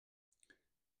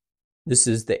This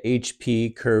is the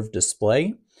HP Curve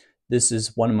display. This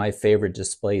is one of my favorite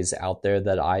displays out there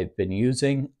that I've been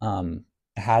using. I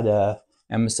had a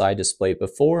MSI display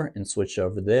before and switched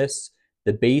over to this.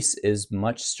 The base is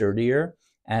much sturdier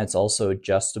and it's also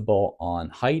adjustable on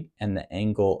height and the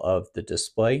angle of the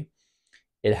display.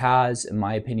 It has, in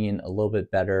my opinion, a little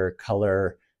bit better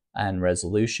color and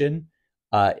resolution.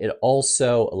 It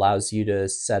also allows you to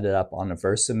set it up on a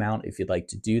Versa mount if you'd like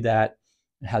to do that.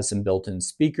 It has some built-in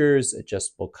speakers,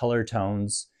 adjustable color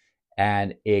tones,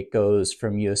 and it goes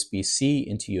from USB-C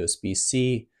into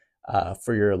USB-C.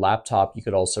 For your laptop, you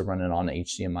could also run it on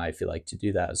HDMI if you'd like to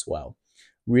do that as well.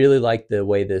 Really like the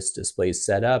way this display is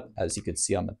set up. As you can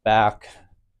see on the back,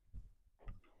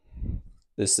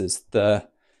 this is the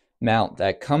mount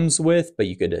that comes with, but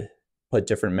you could put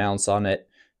different mounts on it.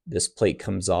 This plate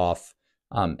comes off.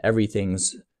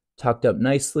 Everything's tucked up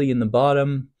nicely in the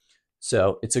bottom.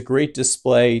 So it's a great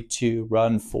display to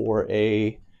run for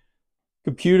a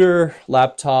computer,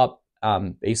 laptop,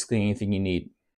 basically anything you need.